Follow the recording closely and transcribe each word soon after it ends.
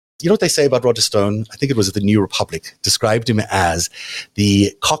You know what they say about Roger Stone? I think it was at the New Republic, described him as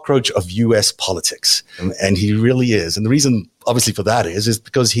the cockroach of U.S. politics. And he really is. And the reason, obviously, for that is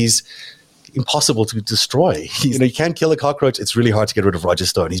because he's impossible to destroy. You can't kill a cockroach. It's really hard to get rid of Roger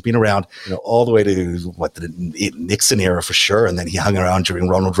Stone. He's been around, all the way to the Nixon era for sure, and then he hung around during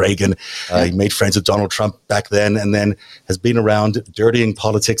Ronald Reagan. He made friends with Donald Trump back then, and then has been around dirtying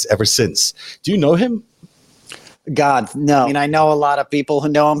politics ever since. Do you know him? God, no. I mean, I know a lot of people who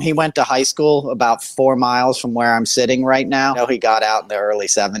know him. He went to high school about 4 miles from where I'm sitting right now. I know he got out in the early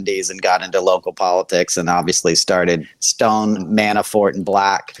 70s and got into local politics and obviously started Stone, Manafort, and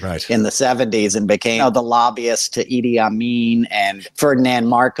Black in the 70s and became the lobbyist to Idi Amin and Ferdinand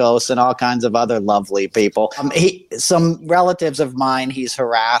Marcos and all kinds of other lovely people. Some relatives of mine he's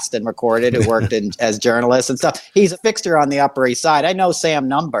harassed and recorded who worked as journalists and stuff. He's a fixture on the Upper East Side. I know Sam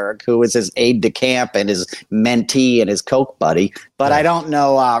Nunberg, who was his aide-de-camp and his mentee and his coke buddy, but I don't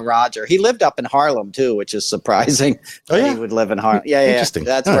know Roger. He lived up in Harlem too, which is surprising. He would live in Harlem. Interesting.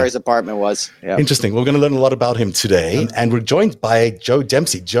 That's where his apartment was. Interesting. We're going to learn a lot about him today, and we're joined by Joe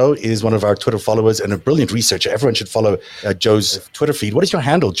Dempsey. Joe is one of our Twitter followers and a brilliant researcher. Everyone should follow Joe's Twitter feed. What is your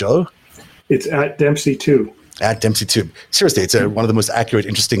handle, Joe? It's at Dempsey2. At DempseyTube. Seriously, it's one of the most accurate,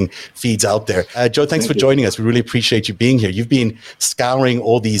 interesting feeds out there. Joe, thanks for joining us. We really appreciate you being here. You've been scouring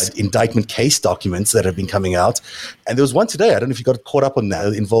all these indictment case documents that have been coming out. And there was one today, I don't know if you got caught up on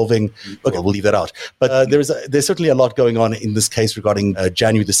that, involving, we'll leave that out. But there's certainly a lot going on in this case regarding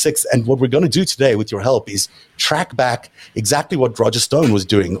January the 6th. And what we're going to do today, with your help, is track back exactly what Roger Stone was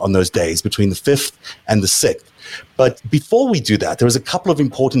doing on those days between the 5th and the 6th. But before we do that, there was a couple of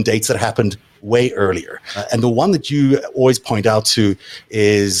important dates that happened way earlier. And the one that you always point out to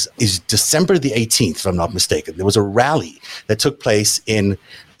is December the 18th, if I'm not mistaken. There was a rally that took place in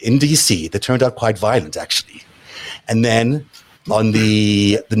D.C. that turned out quite violent, actually. And then on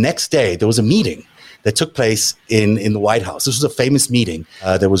the next day, there was a meeting that took place in the White House. This was a famous meeting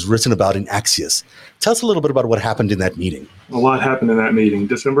that was written about in Axios. Tell us a little bit about what happened in that meeting. A lot happened in that meeting.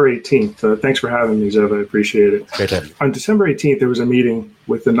 December 18th. Thanks for having me, Zev. I appreciate it. Great to have you. On December 18th, there was a meeting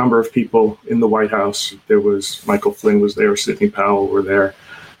with a number of people in the White House. There was Michael Flynn was there, Sidney Powell were there.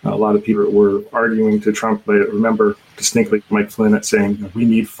 A lot of people were arguing to Trump. I remember distinctly Mike Flynn saying, we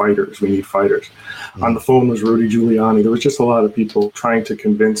need fighters, we need fighters. Mm-hmm. On the phone was Rudy Giuliani. There was just a lot of people trying to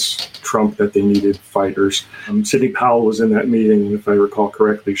convince Trump that they needed fighters. Sidney Powell was in that meeting, and if I recall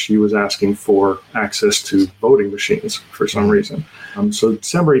correctly, she was asking for access to voting machines for some reason. So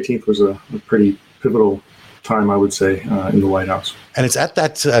December 18th was a pretty pivotal time, I would say, in the White House. And it's at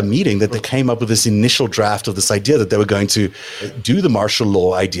that meeting that they came up with this initial draft of this idea that they were going to do the martial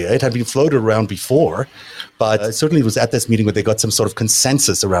law idea. It had been floated around before, but certainly it was at this meeting where they got some sort of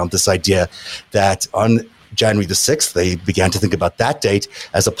consensus around this idea that on January the 6th, they began to think about that date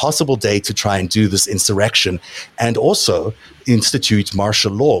as a possible date to try and do this insurrection and also institute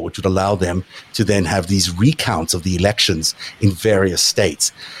martial law, which would allow them to then have these recounts of the elections in various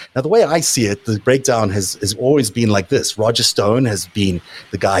states. Now, the way I see it, the breakdown has always been like this. Roger Stone has been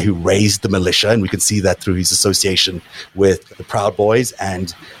the guy who raised the militia, and we can see that through his association with the Proud Boys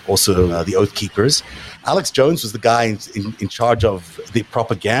and also the Oath Keepers. Alex Jones was the guy in charge of the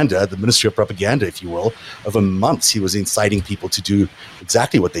propaganda, the Ministry of Propaganda, if you will. Over months, he was inciting people to do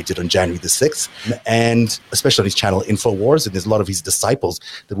exactly what they did on January the 6th, and especially on his channel InfoWars, and there's a lot of his disciples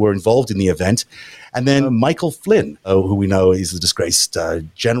that were involved in the event. And then Michael Flynn, who we know is a disgraced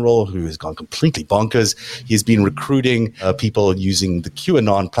general who has gone completely bonkers. He's been recruiting people using the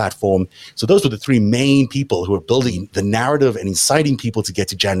QAnon platform. So those were the three main people who were building the narrative and inciting people to get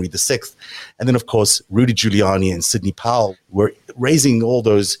to January the 6th. And then, of course, Rudy Giuliani and Sidney Powell were raising all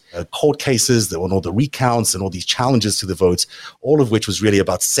those court cases, and all the recounts and all these challenges to the votes, all of which was really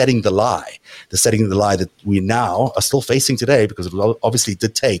about setting the lie that we now are still facing today, because it obviously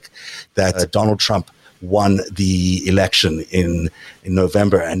did take that Donald Trump won the election in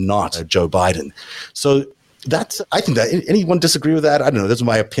November and not Joe Biden. So I think that anyone disagree with that? I don't know. That's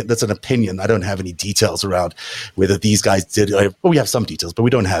my opinion. That's an opinion. I don't have any details around whether these guys did. Well, we have some details, but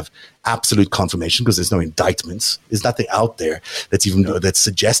we don't have absolute confirmation because there's no indictments. There's nothing out there that's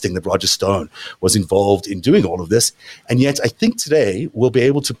suggesting that Roger Stone was involved in doing all of this. And yet, I think today we'll be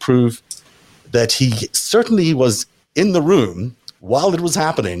able to prove that he certainly was in the room while it was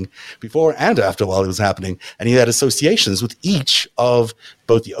happening, before and after while it was happening, and he had associations with each of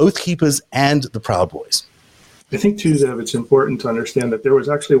both the Oath Keepers and the Proud Boys. I think, too, Zev, it's important to understand that there was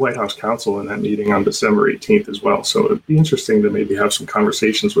actually White House counsel in that meeting on December 18th as well. So it'd be interesting to maybe have some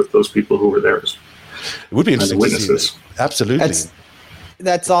conversations with those people who were there. It would be interesting to see. Absolutely.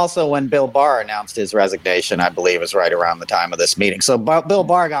 That's also when Bill Barr announced his resignation, I believe, is right around the time of this meeting. So Bill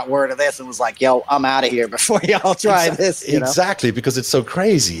Barr got word of this and was like, yo, I'm out of here before y'all try this. Exactly, because it's so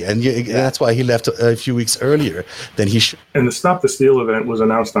crazy. And that's why he left a few weeks earlier than he should. And the Stop the Steal event was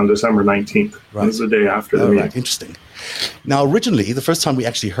announced on December 19th. Right. It was the day after the meeting. Right. Interesting. Now, originally, the first time we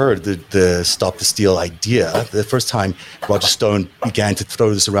actually heard the Stop the Steal idea, the first time Roger Stone began to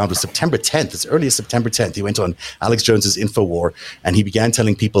throw this around was September 10th. As early as September 10th, he went on Alex Jones's InfoWar, and he began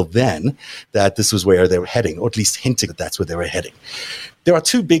telling people then that this was where they were heading, or at least hinting that that's where they were heading. There are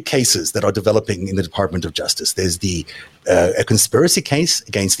two big cases that are developing in the Department of Justice. There's a conspiracy case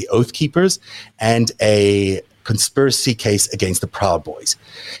against the Oath Keepers and a conspiracy case against the Proud Boys.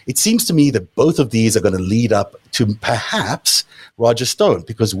 It seems to me that both of these are going to lead up to perhaps Roger Stone,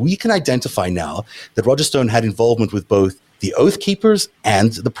 because we can identify now that Roger Stone had involvement with both the Oath Keepers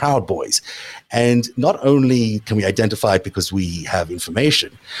and the Proud Boys. And not only can we identify it because we have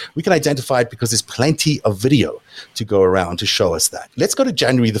information, we can identify it because there's plenty of video to go around to show us that. Let's go to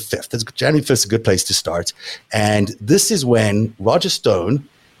January the 5th. January 5th is a good place to start. And this is when Roger Stone,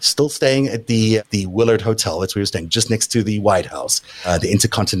 still staying at the Willard Hotel. That's where he was staying, just next to the White House, the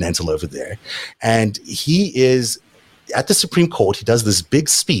Intercontinental over there. And he is at the Supreme Court. He does this big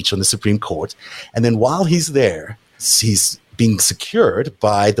speech on the Supreme Court. And then while he's there, he's being secured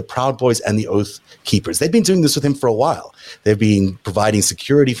by the Proud Boys and the Oath Keepers. They've been doing this with him for a while. They've been providing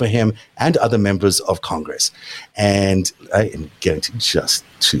security for him and other members of Congress. And I am getting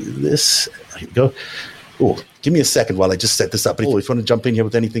to this. Here we go. Oh, give me a second while I just set this up. But if you want to jump in here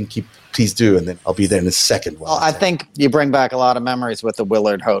with anything, please do, and then I'll be there in a second. Well, I think you bring back a lot of memories with the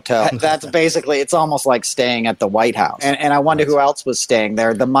Willard Hotel. That's basically, it's almost like staying at the White House. And I wonder who else was staying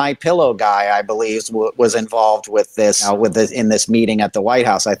there. The MyPillow guy, I believe, was involved with this, in this meeting at the White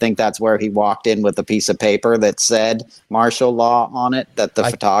House. I think that's where he walked in with a piece of paper that said martial law on it, that the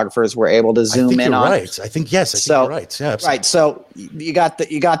photographers were able to zoom in on. Right. I think you're right. Yeah, absolutely. Right. So you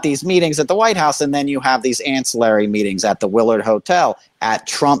got these meetings at the White House, and then you have these ancillary meetings at the Willard Hotel, at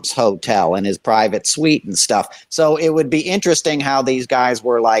Trump's hotel and his private suite and stuff. So it would be interesting how these guys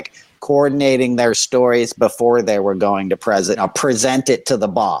were like coordinating their stories before they were going to present it to the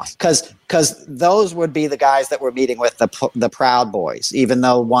boss. Because those would be the guys that were meeting with the Proud Boys, even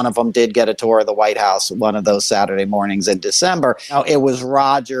though one of them did get a tour of the White House one of those Saturday mornings in December. Now, it was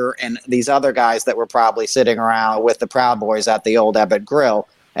Roger and these other guys that were probably sitting around with the Proud Boys at the Old Ebbitt Grill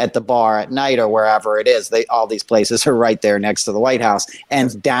at the bar at night or wherever it is. All these places are right there next to the White House,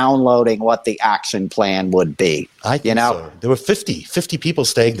 and downloading what the action plan would be. I think so. There were 50 people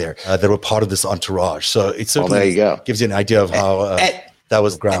staying there that were part of this entourage. So it certainly gives you an idea of how that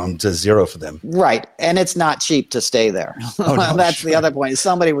was ground zero for them. Right. And it's not cheap to stay there. That's the other point.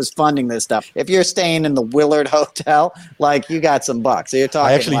 Somebody was funding this stuff. If you're staying in the Willard Hotel, like, you got some bucks. So you're talking.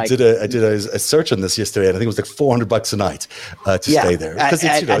 I actually did a search on this yesterday, and I think it was like $400 a night to stay there. Because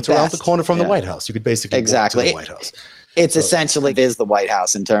it's around the corner from the White House. You could basically walk to the White House. It's essentially is the White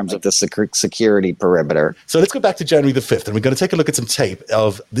House in terms of the security perimeter. So let's go back to January the 5th, and we're going to take a look at some tape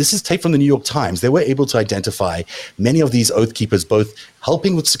this is tape from the New York Times. They were able to identify many of these Oath Keepers, both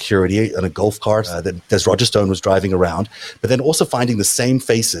helping with security on a golf cart that Roger Stone was driving around, but then also finding the same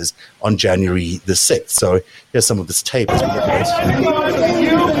faces on January the 6th. So here's some of this tape as we look at it.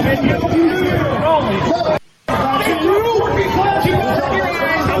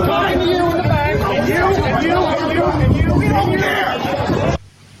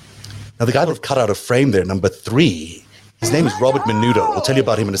 Now, the guy that cut out a frame there, number 3, his name is Robert Menudo. I'll tell you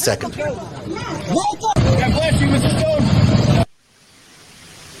about him in a second. God bless you, Mr. Stone.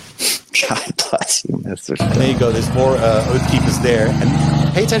 God bless you, Mr. Stone. There you go. There's more Oath Keepers there. And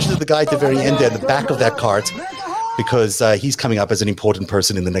pay attention to the guy at the very end there, in the back of that cart, because he's coming up as an important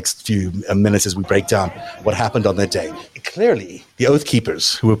person in the next few minutes as we break down what happened on that day. Clearly, the Oath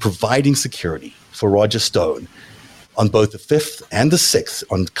Keepers, who were providing security for Roger Stone on both the 5th and the 6th,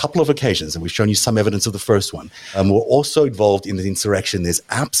 on a couple of occasions, and we've shown you some evidence of the first one, were also involved in the insurrection. There's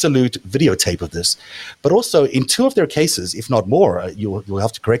absolute videotape of this. But also, in 2 of their cases, if not more, you'll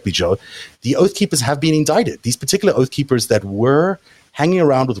have to correct me, Joe, the Oath Keepers have been indicted. These particular Oath Keepers that were hanging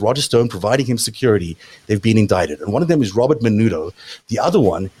around with Roger Stone, providing him security, they've been indicted. And one of them is Robert Menudo. The other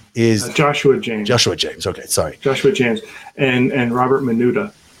one is Joshua James. Okay, sorry. Joshua James and Robert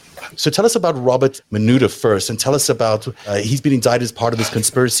Menudo. So tell us about Robert Menudo first, and tell us about, he's been indicted as part of this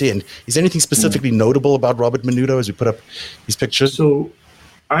conspiracy, and is there anything specifically notable about Robert Menudo as we put up these pictures? So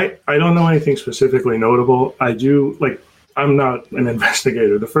I don't know anything specifically notable. I'm not an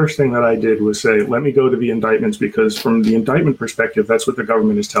investigator. The first thing that I did was say, let me go to the indictments, because from the indictment perspective, that's what the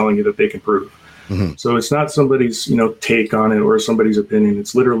government is telling you that they can prove. Mm-hmm. So it's not somebody's, take on it or somebody's opinion.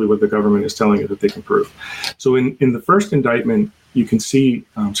 It's literally what the government is telling you that they can prove. So in the first indictment, you can see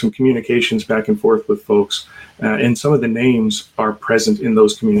some communications back and forth with folks, and some of the names are present in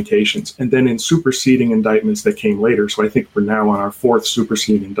those communications. And then in superseding indictments that came later, so I think we're now on our fourth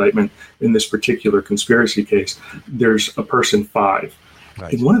superseding indictment in this particular conspiracy case, there's a person 5.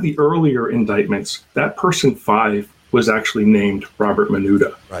 Right. In one of the earlier indictments, that person 5 was actually named Robert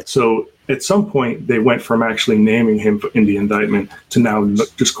Menuda. Right. So at some point, they went from actually naming him in the indictment to now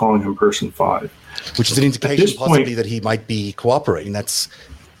just calling him person 5. Which is an indication possibly that he might be cooperating. That's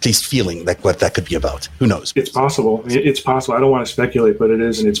at least feeling like what that could be about. Who knows? It's possible. It's possible. I don't want to speculate, but it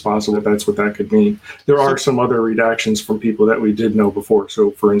is, and it's possible that that's what that could mean. There are some other redactions from people that we did know before.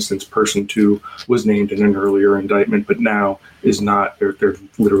 So, for instance, person 2 was named in an earlier indictment, but now is not. They're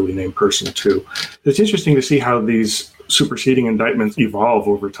literally named person 2. It's interesting to see how these superseding indictments evolve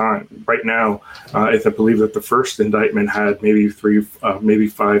over time. Right now, I believe that the first indictment had maybe 5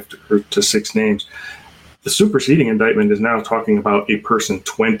 to 6 names. The superseding indictment is now talking about a person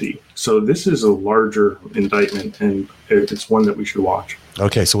 20. So this is a larger indictment, and it's one that we should watch.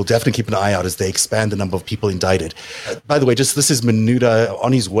 Okay, so we'll definitely keep an eye out as they expand the number of people indicted. By the way, this is Menuda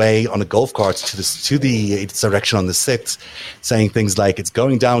on his way on a golf cart to the insurrection on the 6th, saying things like, "It's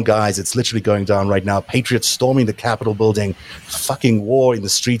going down, guys. It's literally going down right now. Patriots storming the Capitol building. Fucking war in the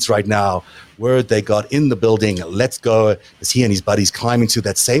streets right now. Word they got in the building. Let's go." As he and his buddies climbing to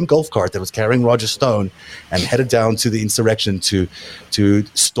that same golf cart that was carrying Roger Stone and headed down to the insurrection to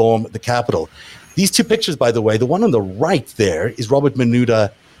storm the Capitol. These two pictures, by the way, the one on the right there is Robert Menuda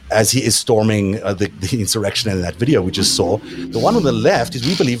as he is storming the insurrection in that video we just saw. The one on the left is,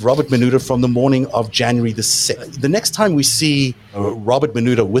 we believe, Robert Menuda from the morning of January the 6th. The next time we see Robert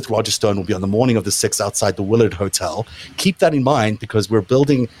Menuda with Roger Stone will be on the morning of the 6th outside the Willard Hotel. Keep that in mind, because we're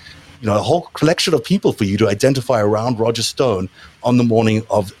building a whole collection of people for you to identify around Roger Stone on the morning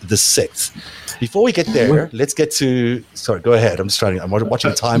of the 6th. Before we get there, let's get to... Sorry, go ahead. I'm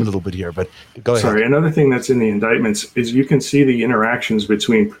watching time a little bit here, but go ahead. Sorry, another thing that's in the indictments is you can see the interactions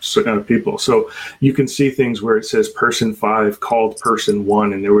between people. So you can see things where it says person 5 called person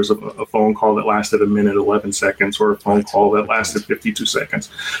 1, and there was a phone call that lasted 1 minute, 11 seconds, or a phone call that lasted 52 seconds.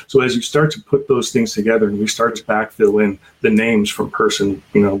 So as you start to put those things together and we start to backfill in the names from person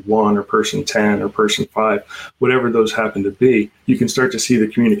 1 or person 10 or person 5, whatever those happen to be, you can start to see the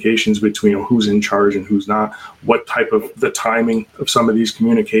communications between who's in charge and who's not, what type of the timing of some of these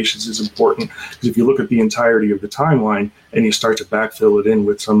communications is important. Because if you look at the entirety of the timeline and you start to backfill it in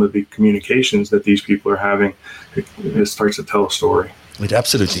with some of the communications that these people are having, it starts to tell a story. It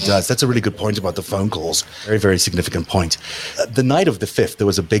absolutely does. That's a really good point about the phone calls. Very, very significant point. The night of the 5th, there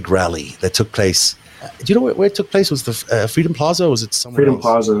was a big rally that took place. Do you know where it took place? Was the Freedom Plaza, or was it somewhere Freedom else?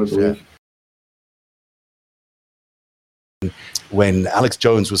 Plaza, I believe. Yeah. When Alex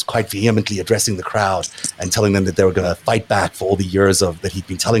Jones was quite vehemently addressing the crowd and telling them that they were going to fight back for all the years that he'd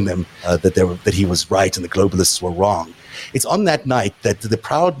been telling them that he was right and the globalists were wrong. It's on that night that the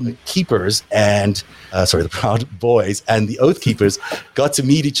Proud Keepers the Proud Boys and the Oath Keepers got to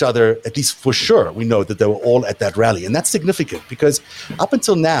meet each other, at least for sure. We know that they were all at that rally. And that's significant because up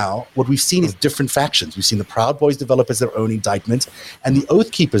until now, what we've seen is different factions. We've seen the Proud Boys develop as their own indictment and the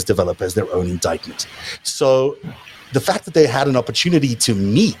Oath Keepers develop as their own indictment. So the fact that they had an opportunity to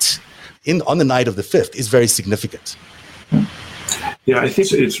meet on the night of the 5th is very significant. Yeah, I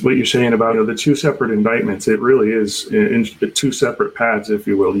think it's what you're saying about the two separate indictments. It really is in two separate paths, if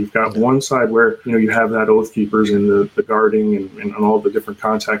you will. You've got one side where you have that Oath Keepers and the guarding and all the different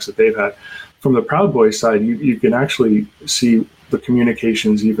contacts that they've had. From the Proud Boys side, you can actually see the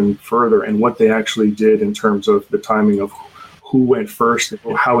communications even further and what they actually did in terms of the timing of who went first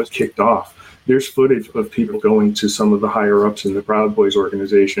and how it kicked off. There's footage of people going to some of the higher ups in the Proud Boys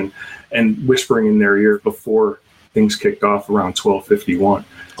organization and whispering in their ear before things kicked off around 12:51.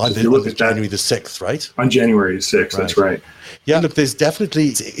 On January the 6th, right? On January the 6th, that's right. Yeah, look, there's definitely,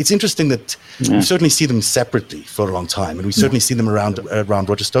 it's interesting that we certainly see them separately for a long time, and we certainly see them around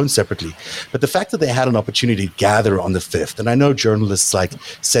Roger Stone separately. But the fact that they had an opportunity to gather on the 5th, and I know journalists like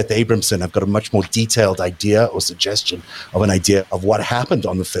Seth Abramson have got a much more detailed idea or suggestion of an idea of what happened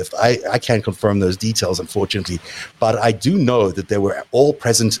on the 5th. I can't confirm those details, unfortunately, but I do know that they were all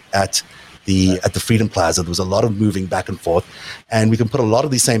present at the Freedom Plaza. There was a lot of moving back and forth, and we can put a lot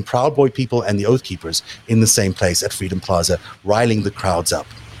of these same Proud Boy people and the Oath Keepers in the same place at Freedom Plaza, riling the crowds up.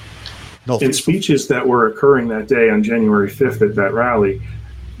 And speeches that were occurring that day on January 5th at that rally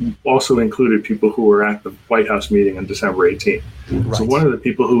also included people who were at the White House meeting on December 18th. Right. So one of the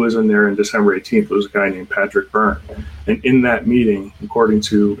people who was in there on December 18th was a guy named Patrick Byrne. And in that meeting, according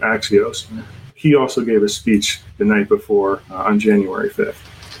to Axios, he also gave a speech the night before on January 5th.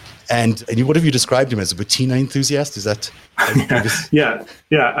 And what have you described him as, a Butina enthusiast? Is that? Yeah.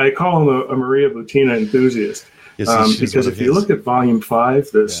 I call him a Maria Butina enthusiast. Yes, because if you look at Volume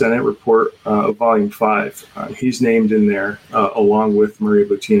 5, the Senate report of Volume 5, he's named in there along with Maria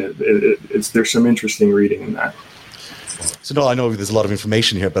Butina. There's some interesting reading in that. So, no, I know there's a lot of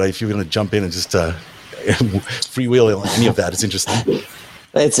information here, but if you're going to jump in and just freewheel any of that, it's interesting.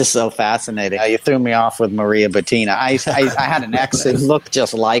 It's just so fascinating. You threw me off with Maria Butina. I had an ex who looked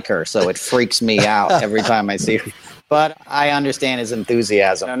just like her, so it freaks me out every time I see her. But I understand his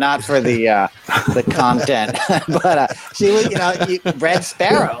enthusiasm, not for the content, but she was, Red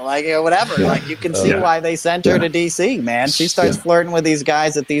Sparrow, whatever. Like, you can see why they sent her to DC, man. She starts flirting with these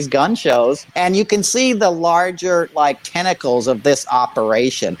guys at these gun shows, and you can see the larger tentacles of this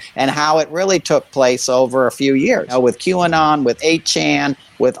operation and how it really took place over a few years. With QAnon, with 8chan,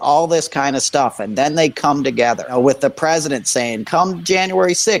 with all this kind of stuff. And then they come together with the president saying, come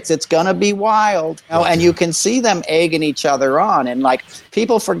January 6th, it's going to be wild. And you can see them egging each other on. And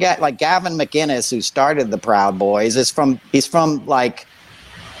people forget, Gavin McInnes, who started the Proud Boys, he's from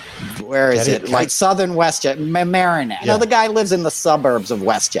where is it? Southern Westchester, Marinette. The guy lives in the suburbs of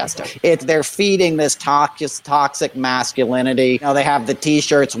Westchester. They're feeding this toxic masculinity. They have the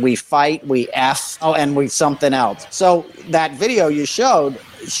T-shirts, we fight, we F, and we something else. So that video you showed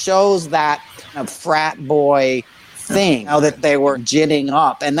shows that frat boy thing, that they were ginning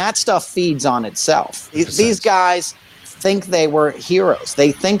up, and that stuff feeds on itself. These guys think they were heroes.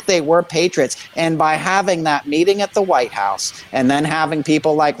 They think they were patriots. And by having that meeting at the White House and then having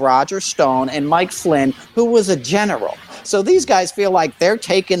people like Roger Stone and Mike Flynn, who was a general. So these guys feel like they're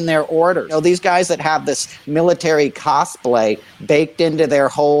taking their orders. These guys that have this military cosplay baked into their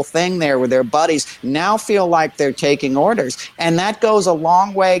whole thing there with their buddies now feel like they're taking orders. And that goes a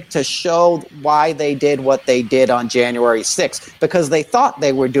long way to show why they did what they did on January 6th, because they thought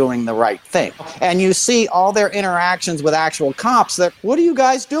they were doing the right thing. And you see all their interactions with actual cops that, what are you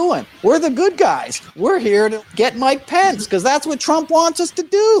guys doing? We're the good guys. We're here to get Mike Pence because that's what Trump wants us to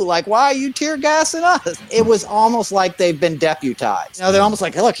do. Why are you tear gassing us? It was almost like they've been deputized. They're almost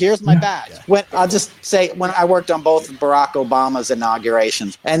like, look, here's my badge. I'll just say, when I worked on both Barack Obama's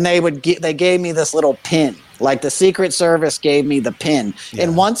inaugurations, and they gave me this little pin. The Secret Service gave me the pin. Yeah.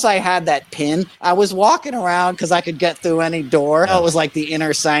 And once I had that pin, I was walking around because I could get through any door. It was like the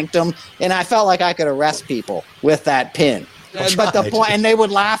inner sanctum. And I felt like I could arrest people with that pin. But the point, and they would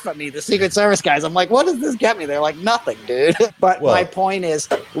laugh at me, the Secret Service guys. I'm like, what does this get me? They're like, nothing, dude. But my point is,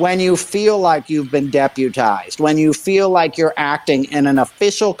 when you feel like you've been deputized, when you feel like you're acting in an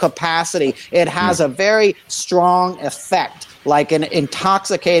official capacity, it has a very strong effect, like an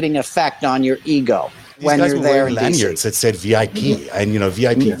intoxicating effect on your ego. These when guys you're were there wearing lanyards that said VIP, and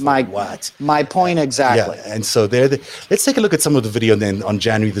VIP. My point exactly. Yeah, and so let's take a look at some of the video then on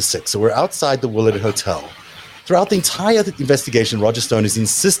January the 6th. So we're outside the Willard Hotel. Throughout the entire investigation, Roger Stone has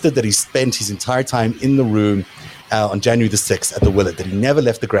insisted that he spent his entire time in the room on January the 6th at the Willard, that he never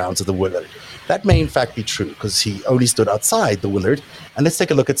left the grounds of the Willard. That may in fact be true because he only stood outside the Willard. And let's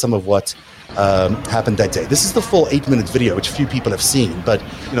take a look at some of what happened that day. This is the full 8-minute video, which few people have seen, but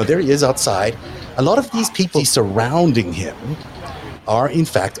there he is outside. A lot of these people surrounding him are in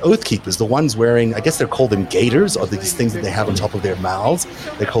fact Oath Keepers, the ones wearing, I guess they're called them gaiters, or these things that they have on top of their mouths.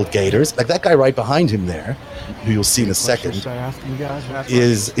 They're called gaiters. Like that guy right behind him there, who you'll see in a second,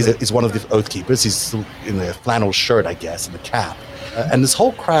 is one of the Oath Keepers. He's in a flannel shirt, I guess, and the cap. And this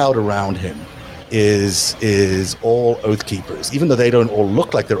whole crowd around him is all Oath Keepers. Even though they don't all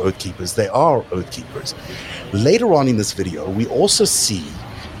look like they're Oath Keepers, they are Oath Keepers. Later on in this video, we also see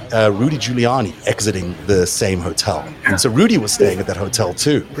Rudy Giuliani exiting the same hotel. And so Rudy was staying at that hotel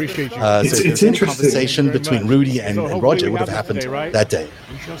too. Appreciate you. It's interesting. Conversation between Rudy and Roger would have happened that day.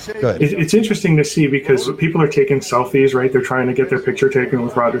 Go ahead. It's interesting to see because people are taking selfies, right? They're trying to get their picture taken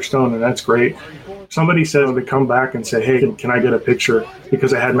with Roger Stone, and that's great. Somebody said to come back and say, hey, can I get a picture?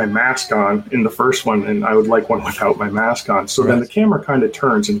 Because I had my mask on in the first one, and I would like one without my mask on. So then the camera kind of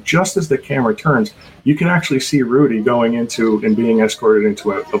turns, and just as the camera turns, you can actually see Rudy going into and being escorted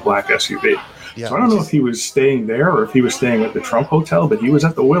into a black SUV. Yeah, so I don't know if he was staying there or if he was staying at the Trump Hotel, but he was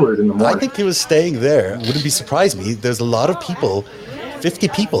at the Willard in the morning. I think he was staying there. Wouldn't be surprised me. There's a lot of people. 50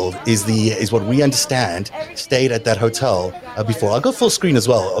 people is what we understand stayed at that hotel before. I'll go full screen as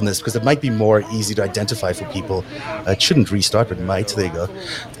well on this because it might be more easy to identify for people. It shouldn't restart, but it might. There you go.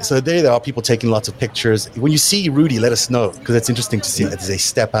 So there are people taking lots of pictures. When you see Rudy, let us know because it's interesting to see as they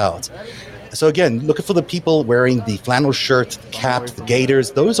step out. So again, looking for the people wearing the flannel shirt, the cap, the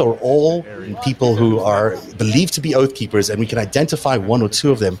gaiters. Those are all people who are believed to be Oath Keepers, and we can identify one or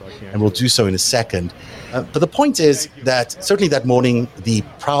two of them, and we'll do so in a second. But the point is that certainly that morning, the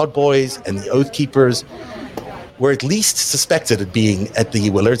Proud Boys and the Oath Keepers were at least suspected of being at the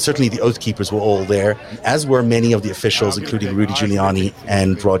Willard. Certainly the Oath Keepers were all there, as were many of the officials, including Rudy Giuliani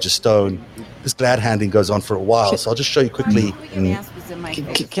and Roger Stone. This glad handing goes on for a while, so I'll just show you quickly.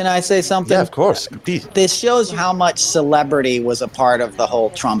 Can I say something? Yeah, of course. Please. This shows how much celebrity was a part of the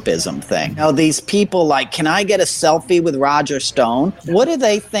whole Trumpism thing. These people like, can I get a selfie with Roger Stone? What do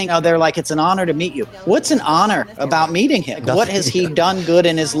they think? They're like, it's an honor to meet you. What's an honor about meeting him? What has he done good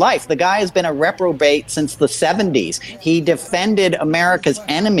in his life? The guy has been a reprobate since the 70s. He defended America's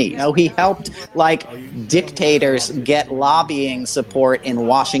enemy. He helped dictators get lobbying support in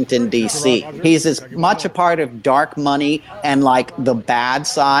Washington, D.C. He's as much a part of dark money and the bad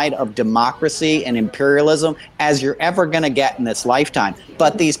side of democracy and imperialism as you're ever going to get in this lifetime.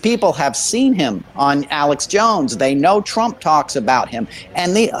 But these people have seen him on Alex Jones. They know Trump talks about him.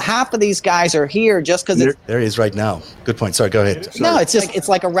 And half of these guys are here just because there he is right now. Good point. Sorry, go ahead. No, it's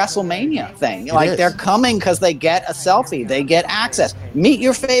like a WrestleMania thing. They're coming because they get a selfie. They get access. Meet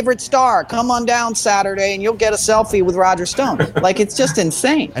your favorite star. Come on down Saturday and you'll get a selfie with Roger Stone. It's just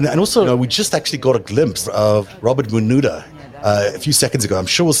insane. And also, we just actually got a glimpse of Robert Munuda a few seconds ago. I'm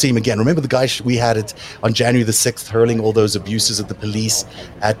sure we'll see him again. Remember the guy we had it on January the 6th hurling all those abuses at the police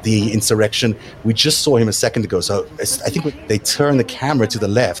at the insurrection? We just saw him a second ago. So I think when they turn the camera to the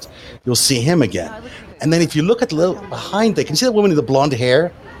left, you'll see him again. And then if you look at the little behind there, can you see that woman with the blonde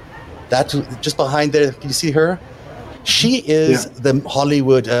hair? That just behind there, can you see her? She is the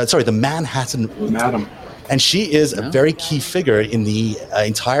Manhattan Madam. And she is a very key figure in the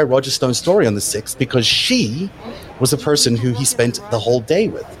entire Roger Stone story on the 6th, because she was the person who he spent the whole day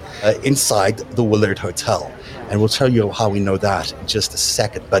with inside the Willard Hotel. And we'll tell you how we know that in just a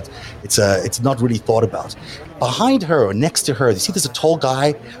second. But it's not really thought about. Behind her or next to her, you see there's a tall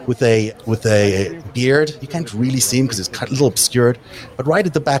guy with a beard. You can't really see him because it's kind of a little obscured. But right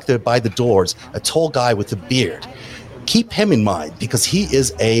at the back there by the doors, a tall guy with a beard. Keep him in mind because he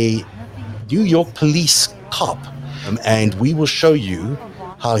is a New York police cop, and we will show you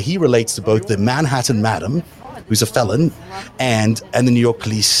how he relates to both the Manhattan Madam, who's a felon, and the New York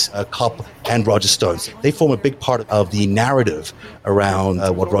police cop and Roger Stone. They form a big part of the narrative around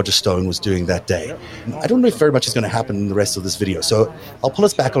what Roger Stone was doing that day. I don't know if very much is going to happen in the rest of this video, so I'll pull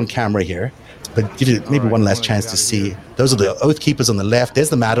us back on camera here, but give you maybe one last chance to see. Those are the Oath Keepers on the left. There's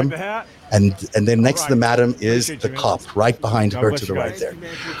the Madam. And then next to the Madam is the cop, right behind her to the right there.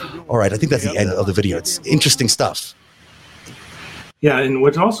 All right, I think that's the end of the video. It's interesting stuff. Yeah, and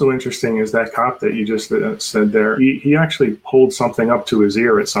what's also interesting is that cop that you just said there, he actually pulled something up to his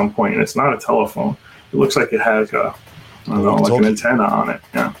ear at some point, and it's not a telephone. It looks like it has an antenna on it.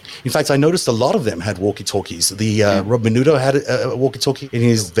 Yeah. In fact, I noticed a lot of them had walkie-talkies. The Rob Menudo had a walkie-talkie in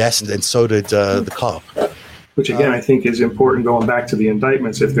his vest, and so did the cop. Which, again, I think is important going back to the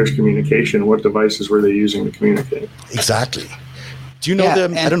indictments. If there's communication, what devices were they using to communicate? Exactly. Do you know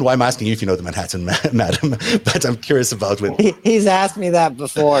them? I don't know why I'm asking you if you know the Manhattan Madam, but I'm curious about it. He's asked me that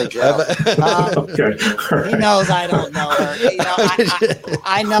before, Joe. Okay. Right. He knows I don't know her.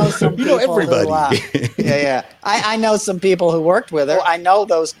 I know some people. You know everybody. I know some people who worked with her. I know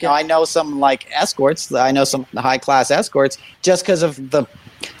those. I know some escorts. I know some high-class escorts just because of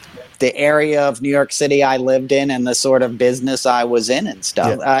the area of New York City I lived in and the sort of business I was in and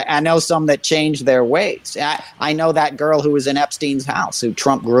stuff. Yeah. I know some that changed their ways. I know that girl who was in Epstein's house, who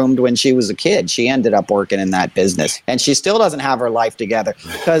Trump groomed when she was a kid. She ended up working in that business. And she still doesn't have her life together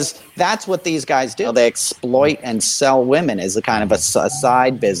because that's what these guys do. They exploit and sell women as a kind of a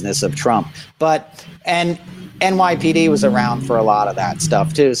side business of Trump. And NYPD was around for a lot of that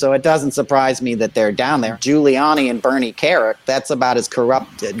stuff, too. So it doesn't surprise me that they're down there. Giuliani and Bernie Kerik, that's about as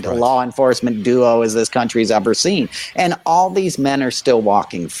corrupted law enforcement duo as this country's ever seen. And all these men are still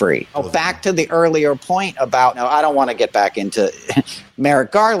walking free. Back to the earlier point about, I don't want to get back into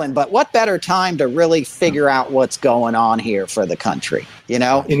Merrick Garland, but what better time to really figure out what's going on here for the country,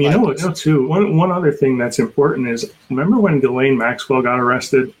 And too, one other thing that's important is, remember when Ghislaine Maxwell got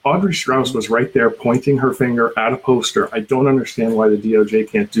arrested? Audrey Strauss was right there pointing her finger at a poster. I don't understand why the DOJ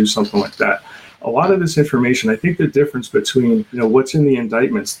can't do something like that. A lot of this information, I think the difference between, what's in the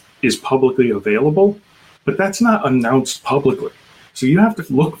indictments is publicly available, but that's not announced publicly. So you have to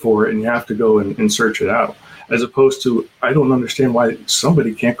look for it and you have to go and search it out. As opposed to, I don't understand why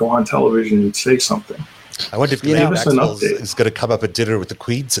somebody can't go on television and say something. I wonder if Ghislaine Maxwell is going to come up at dinner with the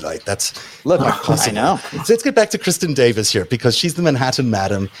Queen tonight. That's I know. So let's get back to Kristin Davis here, because she's the Manhattan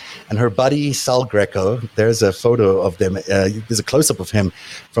Madam, and her buddy Sal Greco. There's a photo of them. There's a close-up of him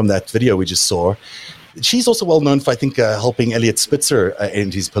from that video we just saw. She's also well known for, I think, helping Eliot Spitzer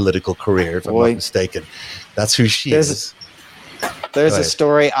end his political career, if I'm not mistaken. That's who she is. There's a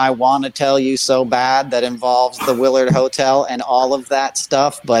story I want to tell you so bad that involves the Willard Hotel and all of that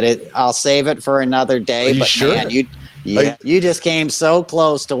stuff, but I'll save it for another day. Are you sure? Man, you just came so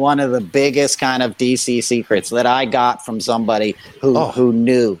close to one of the biggest kind of DC secrets that I got from somebody who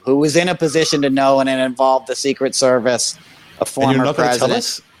knew, who was in a position to know, and it involved the Secret Service, a former and you're not president. Tell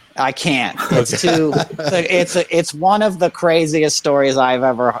us? I can't. It's too. It's one of the craziest stories I've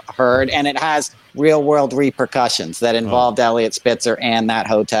ever heard, and it has real world repercussions that involved Eliot Spitzer and that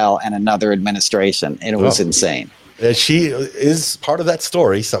hotel and another administration. And it was insane. She is part of that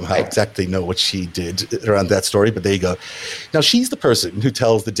story somehow. Exactly know what she did around that story, but there you go. Now she's the person who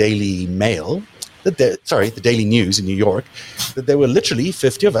tells the Daily Mail, the Daily News in New York, that there were literally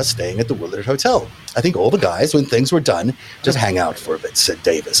 50 of us staying at the Willard Hotel. I think all the guys, when things were done, just hang out for a bit, said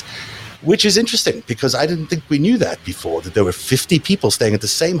Davis. Which is interesting, because I didn't think we knew that before, that there were 50 people staying at the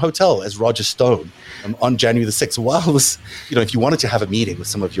same hotel as Roger Stone on January the 6th. While it was, if you wanted to have a meeting with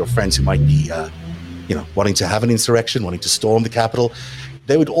some of your friends who might be, wanting to have an insurrection, wanting to storm the Capitol,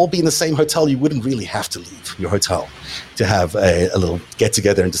 they would all be in the same hotel. You wouldn't really have to leave your hotel to have a little get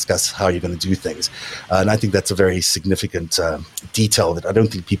together and discuss how you're going to do things. And I think that's a very significant detail that I don't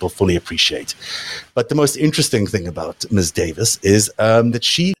think people fully appreciate. But the most interesting thing about Ms. Davis is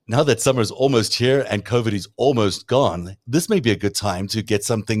that now that summer is almost here and COVID is almost gone, this may be a good time to get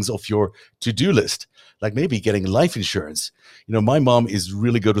some things off your to-do list, like maybe getting life insurance. My mom is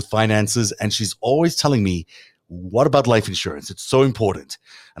really good with finances, and she's always telling me, what about life insurance? It's so important.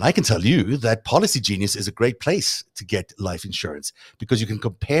 And I can tell you that Policy Genius is a great place to get life insurance, because you can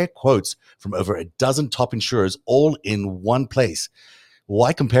compare quotes from over a dozen top insurers all in one place.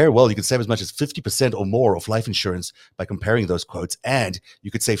 Why compare? Well, you can save as much as 50% or more of life insurance by comparing those quotes, and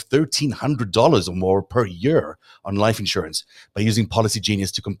you could save $1,300 or more per year on life insurance by using Policy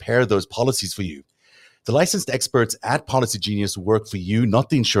Genius to compare those policies for you. The licensed experts at Policy Genius work for you, not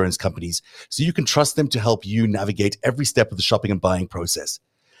the insurance companies, so you can trust them to help you navigate every step of the shopping and buying process.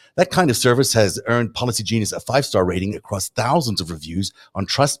 That kind of service has earned Policy Genius a 5-star rating across thousands of reviews on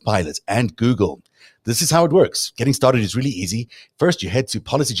Trustpilot and Google. This is how it works. Getting started is really easy. First, you head to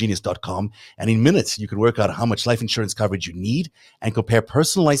policygenius.com, and in minutes, you can work out how much life insurance coverage you need and compare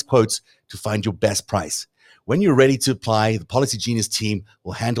personalized quotes to find your best price. When you're ready to apply, the Policy Genius team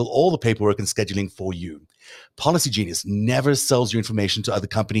will handle all the paperwork and scheduling for you. Policy Genius never sells your information to other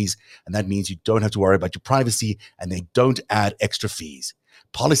companies, and that means you don't have to worry about your privacy, and they don't add extra fees.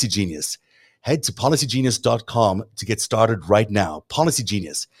 Policy Genius. Head to policygenius.com to get started right now. Policy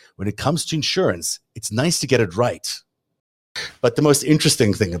Genius. When it comes to insurance, it's nice to get it right. But the most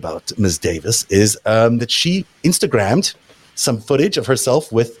interesting thing about Ms. Davis is that she Instagrammed some footage of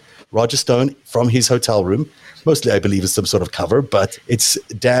herself with Roger Stone from his hotel room. Mostly, I believe, is some sort of cover, but it's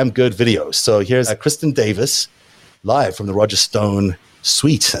damn good video. So here's Kristin Davis live from the Roger Stone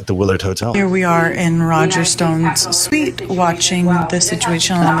suite at the Willard Hotel. Here we are in Roger Stone's suite, watching the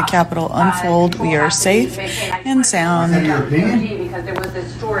situation on the Capitol unfold. We are safe and sound. That's your opinion? Because there was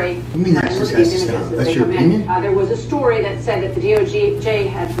this story. You mean that's just has to stop? That's your opinion? There was a story that said that the the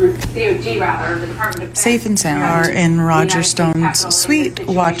Department of Safe and sound. We are in Roger Stone's suite,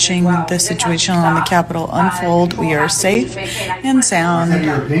 watching the situation on the Capitol unfold. We are safe and sound. That's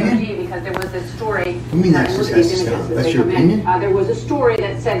your opinion? Because there was this story. You mean that just has to stop? That's your opinion? There was a story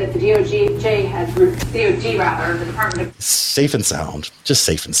that said that the the Department of Safe and sound. Just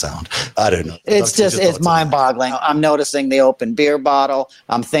safe and sound. I don't know. It's mind-boggling. I'm noticing the open beer bottle.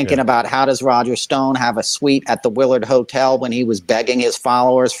 I'm thinking about, how does Roger Stone have a suite at the Willard Hotel when he was begging his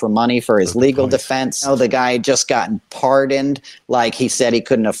followers for money for his legal defense? The guy had just gotten pardoned. Like, he said he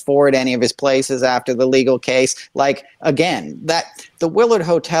couldn't afford any of his places after the legal case. Like, again, the Willard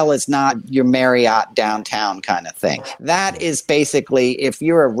Hotel is not your Marriott downtown kind of thing. That is basically, if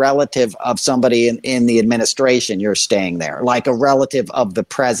you're a relative of somebody in the administration, you're staying there, like a relative of the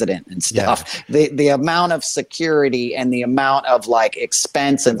president and stuff. Yeah. The amount of security and the amount of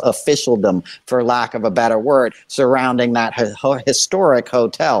expense and officialdom, for lack of a better word, surrounding that historic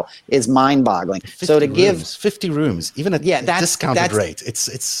hotel is mind-boggling. So to give 50 rooms, even at a discounted rate,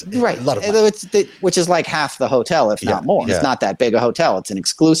 it's right. A lot of money. Which is like half the hotel, if not more. Yeah. It's not that big a hotel. It's an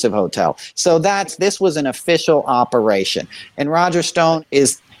exclusive hotel. So this was an official operation. And Roger Stone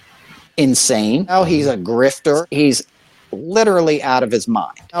is insane. He's a grifter. He's literally out of his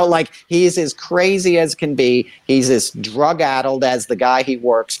mind. Like, he's as crazy as can be. He's as drug-addled as the guy he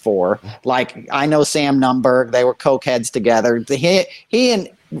works for. Like, I know Sam Nunberg. They were cokeheads together. He and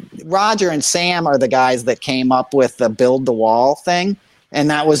Roger and Sam are the guys that came up with the build the wall thing. And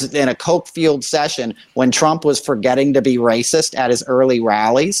that was in a coke-fueled session when Trump was forgetting to be racist at his early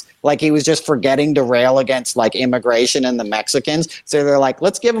rallies. Like, he was just forgetting to rail against, like, immigration and the Mexicans. So they're like,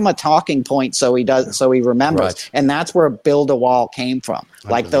 let's give him a talking point so he remembers. Right. And that's where build a wall came from.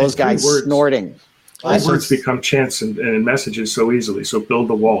 Like, those guys snorting. Words become chants and messages so easily. So build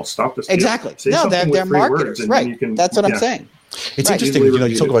the wall. Stop this. Exactly. No, they're marketers. Right. That's what I'm saying. It's interesting,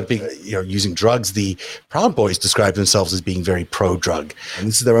 you talk about being, using drugs. The Proud Boys describe themselves as being very pro-drug, and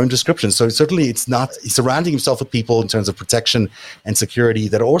this is their own description. So certainly he's surrounding himself with people in terms of protection and security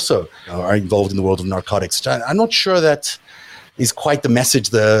that also are involved in the world of narcotics. I'm not sure that is quite the message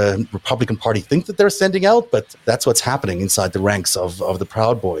the Republican Party think that they're sending out, but that's what's happening inside the ranks of the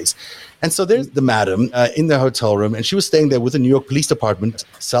Proud Boys. And so there's the madam in their hotel room, and she was staying there with the New York Police Department,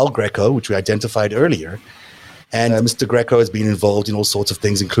 Sal Greco, which we identified earlier. And Mr. Greco has been involved in all sorts of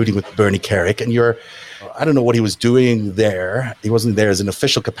things, including with Bernie Kerik. And I don't know what he was doing there. He wasn't there as an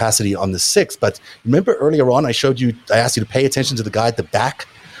official capacity on the 6th. But remember earlier on, I asked you to pay attention to the guy at the back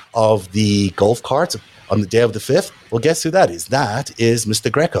of the golf cart on the day of the 5th. Well, guess who that is? That is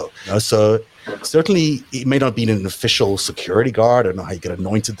Mr. Greco. So certainly he may not have been an official security guard. I don't know how you get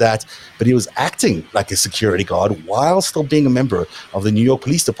anointed that, but he was acting like a security guard while still being a member of the New York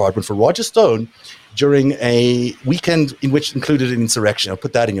Police Department for Roger Stone during a weekend in which included an insurrection. I'll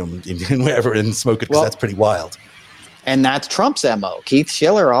put that in wherever and smoke it, because that's pretty wild. And that's Trump's MO. Keith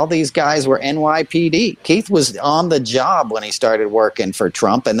Schiller, all these guys were NYPD. Keith was on the job when he started working for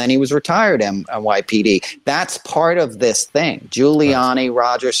Trump, and then he was retired NYPD. That's part of this thing. Giuliani,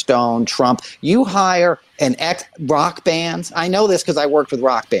 Roger Stone, Trump. You hire an ex-rock bands. I know this because I worked with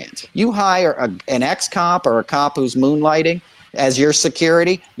rock bands. You hire an ex-cop or a cop who's moonlighting as your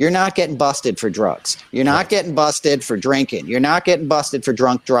security, you're not getting busted for drugs. You're not getting busted for drinking. You're not getting busted for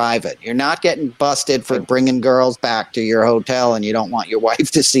drunk driving. You're not getting busted for bringing girls back to your hotel and you don't want your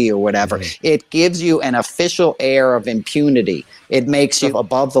wife to see or whatever. Mm-hmm. It gives you an official air of impunity. It makes you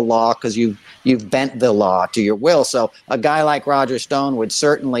above the law because you've bent the law to your will. So a guy like Roger Stone would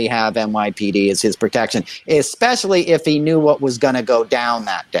certainly have NYPD as his protection, especially if he knew what was going to go down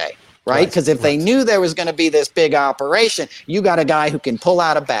that day. Right? Because if they knew there was going to be this big operation, you got a guy who can pull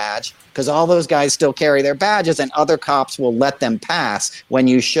out a badge, because all those guys still carry their badges, and other cops will let them pass when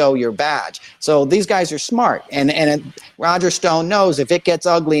you show your badge. So these guys are smart. And Roger Stone knows if it gets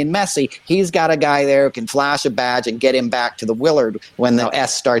ugly and messy, he's got a guy there who can flash a badge and get him back to the Willard when the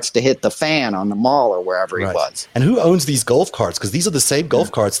S starts to hit the fan on the mall or wherever he was. And who owns these golf carts? Because these are the same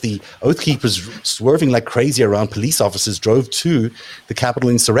golf carts the Oath Keepers, swerving like crazy around police officers, drove to the Capitol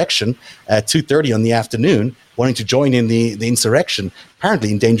insurrection at 2:30 on the afternoon, wanting to join in the insurrection,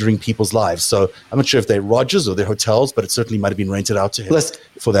 apparently endangering people's lives. So I'm not sure if they're Rogers or they're hotels, but it certainly might have been rented out to him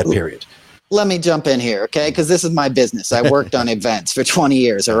for that period. Let me jump in here, okay? Because this is my business. I worked on events for 20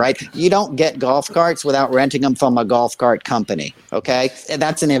 years, all right? You don't get golf carts without renting them from a golf cart company, okay?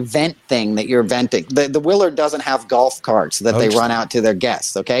 That's an event thing that you're renting. The Willard doesn't have golf carts that they run out to their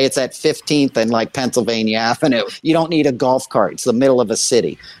guests, okay? It's at 15th and like Pennsylvania Avenue. You don't need a golf cart. It's the middle of a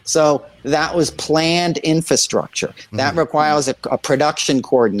city. So that was planned infrastructure. That requires a production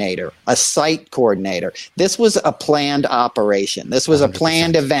coordinator, a site coordinator. This was a planned operation. This was 100%. A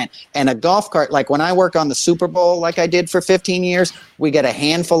planned event. And a golf cart, like when I work on the Super Bowl, like I did for 15 years, we get a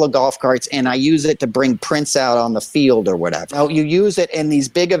handful of golf carts and I use it to bring prints out on the field or whatever. Now, you use it in these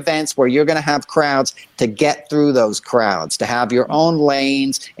big events where you're going to have crowds to get through those crowds, to have your own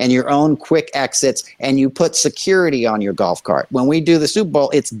lanes and your own quick exits, and you put security on your golf cart. When we do the Super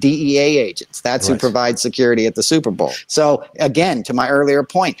Bowl, it's DEA agents. That's who provides security at the Super Bowl. So again, to my earlier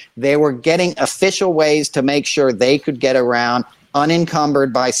point, they were getting official ways to make sure they could get around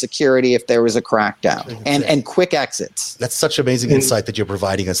unencumbered by security if there was a crackdown, and quick exits. That's such amazing insight that you're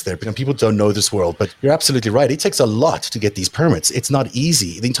providing us there. People don't know this world, but you're absolutely right. It takes a lot to get these permits. It's not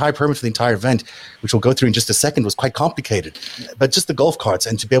easy. The entire permit for the entire event, which we'll go through in just a second, was quite complicated. But just the golf carts,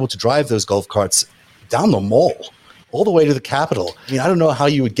 and to be able to drive those golf carts down the mall, all the way to the Capitol. I mean, I don't know how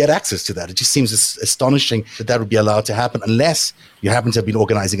you would get access to that. It just seems astonishing that would be allowed to happen unless you happen to have been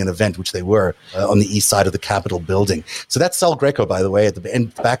organizing an event, which they were, on the east side of the Capitol building. So that's Sal Greco, by the way, at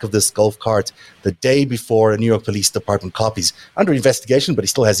the back of this golf cart the day before a New York Police Department cop. He's under investigation, but he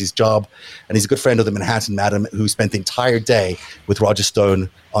still has his job. And he's a good friend of the Manhattan Madam, who spent the entire day with Roger Stone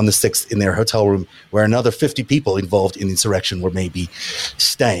on the 6th in their hotel room, where another 50 people involved in the insurrection were maybe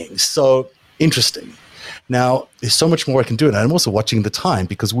staying. So interesting. Now, there's so much more I can do, and I'm also watching the time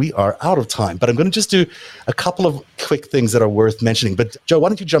because we are out of time. But I'm going to just do a couple of quick things that are worth mentioning. But Joe, why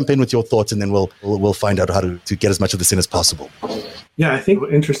don't you jump in with your thoughts, and then we'll find out how to get as much of this in as possible. Yeah, I think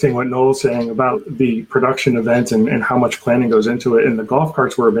interesting what Noel's saying about the production event and how much planning goes into it. And the golf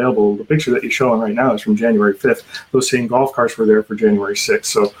carts were available. The picture that you're showing right now is from January 5th. Those same golf carts were there for January 6th.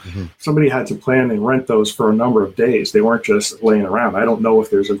 So somebody had to plan and rent those for a number of days. They weren't just laying around. I don't know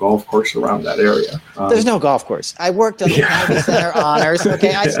if there's a golf course around that area. There's no golf course. I worked on the Kennedy Center Honors.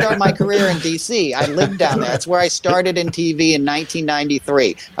 Okay, I started my career in D.C. I lived down there. That's where I started in TV in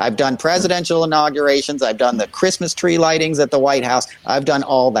 1993. I've done presidential inaugurations. I've done the Christmas tree lightings at the White House. I've done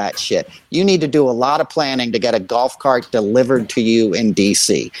all that shit. You need to do a lot of planning to get a golf cart delivered to you in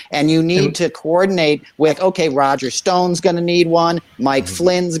D.C. And you need to coordinate with, okay, Roger Stone's going to need one. Mike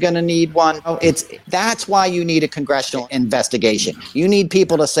Flynn's going to need one. That's why you need a congressional investigation. You need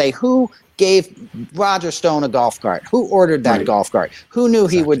people to say who gave Roger Stone a golf cart? Who ordered that golf cart? Who knew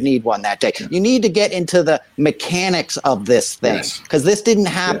he would need one that day? You need to get into the mechanics of this thing because this didn't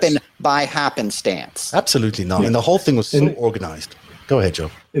happen by happenstance. Absolutely not. And the whole thing was so organized. Go ahead,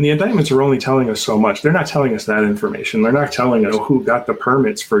 Joe. And the indictments are only telling us so much. They're not telling us that information. They're not telling us who got the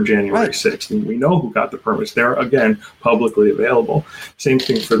permits for January 6th. And we know who got the permits. They're, again, publicly available. Same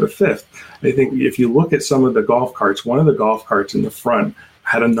thing for the 5th. I think if you look at some of the golf carts, one of the golf carts in the front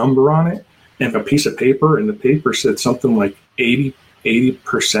had a number on it and a piece of paper, and the paper said something like 80%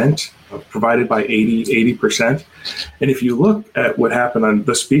 provided by 80%. And if you look at what happened on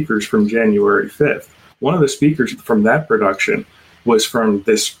the speakers from January 5th, one of the speakers from that production was from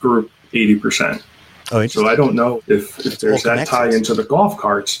this group 80%. Oh, so I don't know if there's that tie into the golf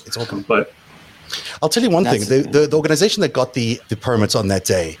carts. It's all but I'll tell you one thing. The organization that got the permits on that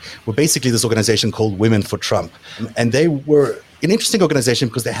day were basically this organization called Women for Trump. And they were an interesting organization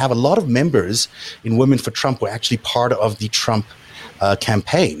because they have a lot of members in Women for Trump were actually part of the Trump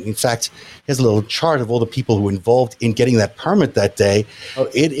campaign. In fact, here's a little chart of all the people who were involved in getting that permit that day.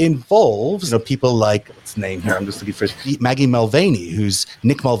 It involves people like, what's the name here? I'm just looking for Maggie Mulvaney, who's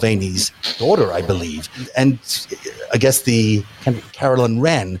Nick Mulvaney's daughter, I believe. And I guess the Carolyn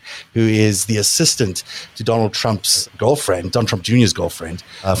Wren, who is the assistant to Donald Trump's girlfriend, Donald Trump Jr.'s girlfriend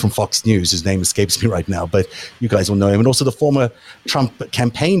from Fox News. His name escapes me right now, but you guys will know him. And also the former Trump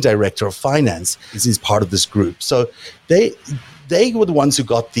campaign director of finance is part of this group. So they were the ones who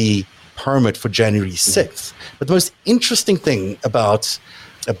got the permit for January 6th. But the most interesting thing about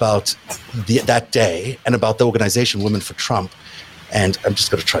that day and about the organization Women for Trump, and I'm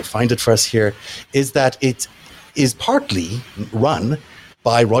just going to try to find it for us here, is that it is partly run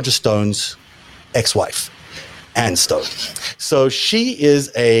by Roger Stone's ex-wife, Ann Stone. So she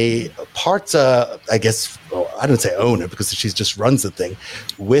is a part, I guess, I don't say owner because she just runs the thing,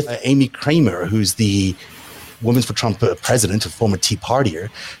 with Amy Kramer, who's the Women for Trump president, a former Tea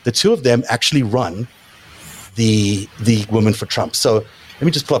Partier. The two of them actually run the Women for Trump. So let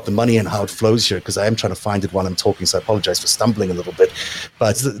me just pull up the money and how it flows here because I am trying to find it while I'm talking, so I apologize for stumbling a little bit.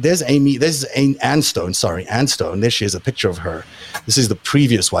 But there's Ann Stone. Ann Stone. There she is, a picture of her. This is the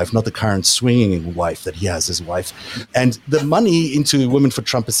previous wife, not the current swinging wife that he has as wife. And the money into Women for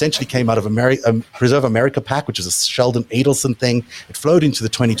Trump essentially came out of Preserve America PAC, which is a Sheldon Adelson thing. It flowed into the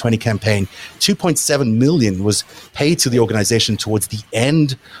 2020 campaign. $2.7 million was paid to the organization towards the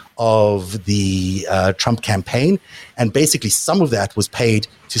end of the Trump campaign, and basically some of that was paid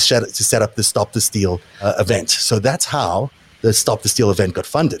to set up the Stop the Steal event. So that's how the Stop the Steal event got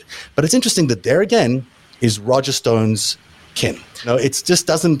funded. But it's interesting that there again is Roger Stone's kin. It just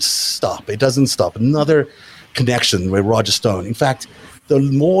doesn't stop. It doesn't stop. Another connection with Roger Stone. In fact, the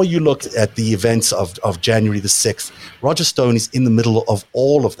more you look at the events of January the 6th, Roger Stone is in the middle of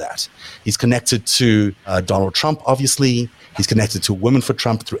all of that. He's connected to Donald Trump, obviously. He's connected to Women for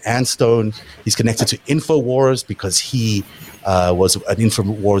Trump through Ann Stone. He's connected to InfoWars because he was an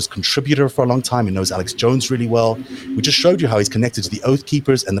InfoWars contributor for a long time and knows Alex Jones really well. We just showed you how he's connected to the Oath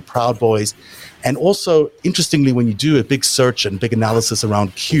Keepers and the Proud Boys. And also, interestingly, when you do a big search and big analysis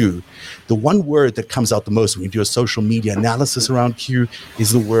around Q, the one word that comes out the most when you do a social media analysis around Q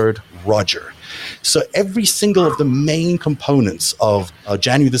is the word Roger. So every single of the main components of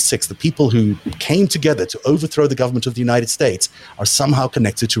January the 6th, the people who came together to overthrow the government of the United States, are somehow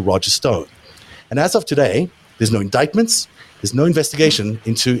connected to Roger Stone. And as of today, there's no indictments, there's no investigation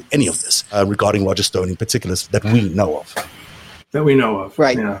into any of this regarding Roger Stone in particular that we know of. That we know of.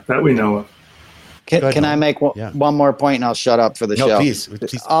 Right. Yeah, that we know of. Can I make one more point and I'll shut up for the show? Please.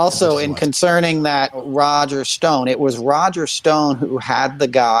 Also, in concerning that Roger Stone, it was Roger Stone who had the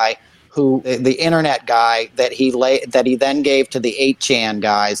guy who the internet guy that he then gave to the 8chan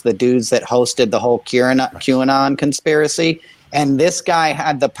guys, the dudes that hosted the whole QAnon conspiracy. And this guy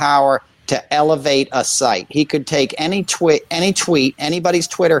had the power to elevate a site. He could take any tweet, anybody's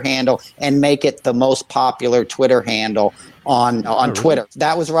Twitter handle, and make it the most popular Twitter handle on Twitter.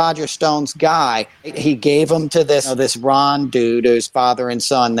 That was Roger Stone's guy. He gave him to this Ron dude, whose father and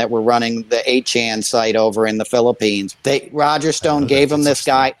son that were running the 8chan site over in the Philippines. Roger Stone gave him this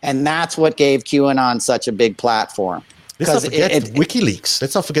guy, and that's what gave QAnon such a big platform. Let's not forget WikiLeaks.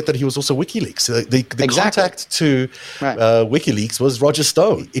 Let's not forget that he was also WikiLeaks. The contact to WikiLeaks was Roger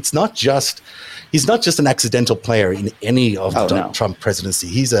Stone. He's not just an accidental player in any of the Trump presidency.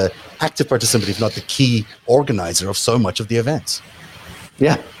 He's an active participant, if not the key organizer of so much of the events.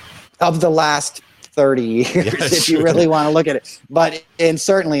 Yeah, of the last 30 years, if you really want to look at it. But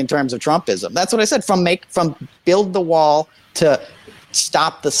certainly in terms of Trumpism, that's what I said. From build the wall to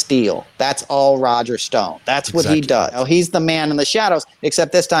stop the steal. That's all Roger Stone. That's what he does. Now, he's the man in the shadows,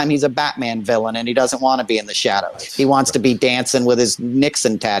 except this time he's a Batman villain and he doesn't want to be in the shadows. He wants to be dancing with his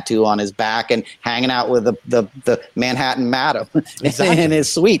Nixon tattoo on his back and hanging out with the Manhattan Madam in his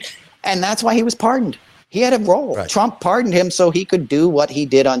suite. And that's why he was pardoned. He had a role. Right. Trump pardoned him so he could do what he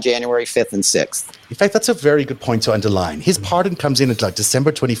did on January 5th and 6th. In fact, that's a very good point to underline. His pardon comes in at like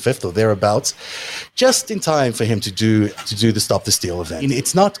December 25th or thereabouts, just in time for him to do the Stop the Steal event. And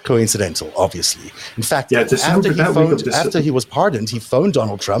it's not coincidental, obviously. In fact, after he was pardoned, he phoned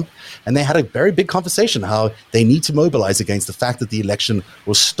Donald Trump, and they had a very big conversation how they need to mobilize against the fact that the election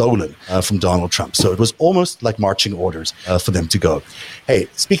was stolen from Donald Trump. So it was almost like marching orders for them to go. Hey,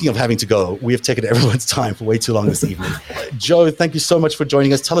 speaking of having to go, we have taken everyone's time for way too long this evening. Joe, thank you so much for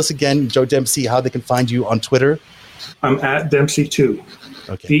joining us. Tell us again, Joe Dempsey, how they can find you on Twitter. I'm at Dempsey2.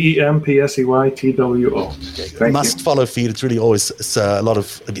 Okay. DEMPSEYTWO. Okay. Must follow feed. It's really always a lot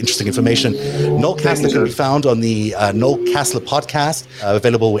of interesting information. Noel Casler can be found on the Noel Casler podcast,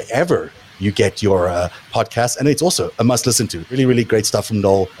 available wherever you get your podcast. And it's also a must listen to. Really, really great stuff from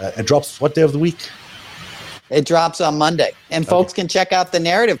Noel. It drops what day of the week? It drops on Monday. And folks can check out the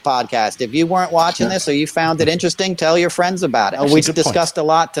Narrative podcast. If you weren't watching this or you found it interesting, tell your friends about it. Actually, we discussed a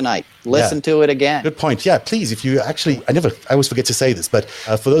lot tonight. Listen to it again. Good point. Yeah, please, if you actually, I always forget to say this, but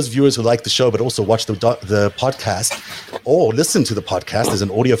for those viewers who like the show but also watch the podcast or listen to the podcast, there's an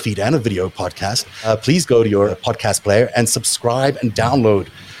audio feed and a video podcast, please go to your podcast player and subscribe and download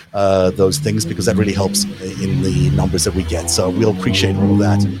those things, because that really helps in the numbers that we get. So we'll appreciate all of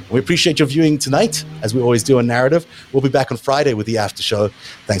that. We appreciate your viewing tonight, as we always do on Narrative. We'll be back on Friday with the after show.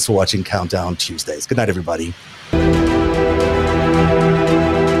 Thanks for watching Countdown Tuesdays. Good night, everybody.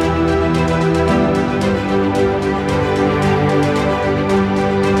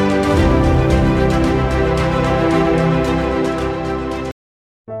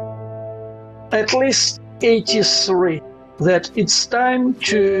 At least 83. That it's time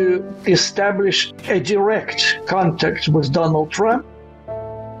to establish a direct contact with Donald Trump.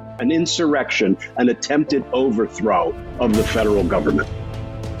 An insurrection, an attempted overthrow of the federal government.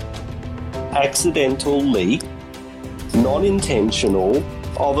 Accidental leak, non-intentional,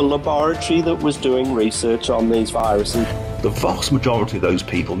 of a laboratory that was doing research on these viruses. The vast majority of those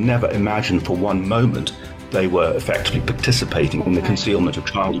people never imagined for one moment they were effectively participating in the concealment of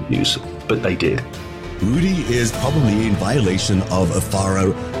child abuse, but they did. Rudy is probably in violation of a FARA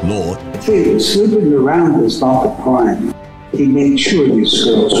law. See, sleeping around is not a crime. He made sure these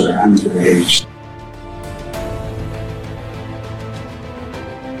girls were underage.